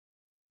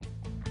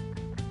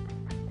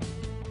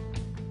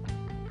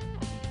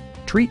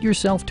Treat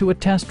yourself to a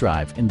test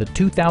drive in the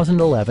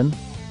 2011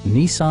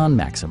 Nissan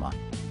Maxima.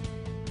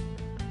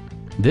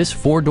 This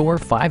four-door,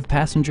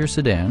 five-passenger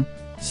sedan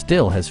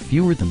still has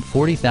fewer than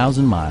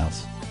 40,000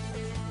 miles.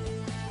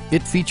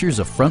 It features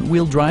a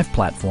front-wheel drive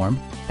platform,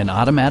 an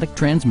automatic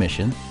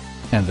transmission,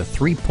 and a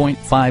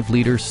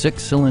 3.5-liter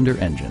six-cylinder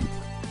engine.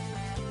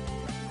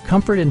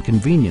 Comfort and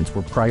convenience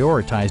were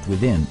prioritized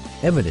within,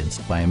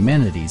 evidenced by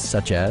amenities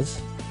such as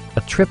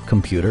a trip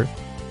computer,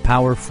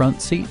 power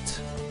front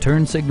seats,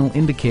 turn signal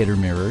indicator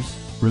mirrors,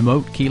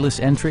 remote keyless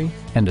entry,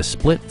 and a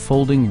split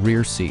folding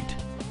rear seat.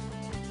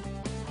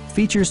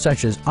 Features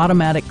such as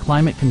automatic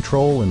climate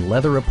control and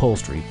leather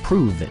upholstery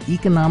prove that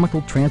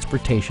economical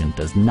transportation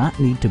does not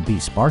need to be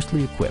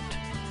sparsely equipped.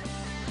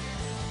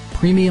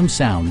 Premium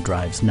sound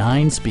drives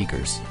 9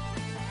 speakers,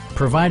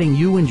 providing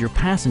you and your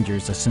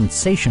passengers a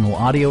sensational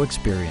audio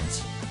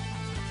experience.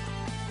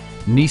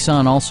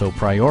 Nissan also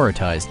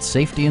prioritized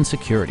safety and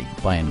security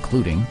by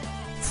including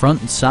front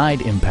and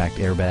side impact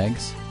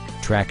airbags,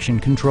 traction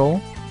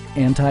control,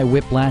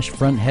 anti-whiplash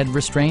front head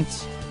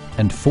restraints,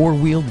 and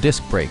four-wheel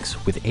disc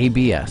brakes with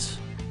ABS.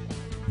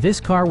 This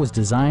car was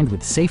designed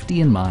with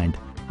safety in mind,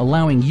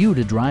 allowing you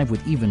to drive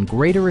with even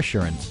greater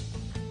assurance.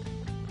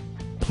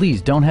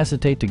 Please don't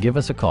hesitate to give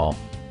us a call.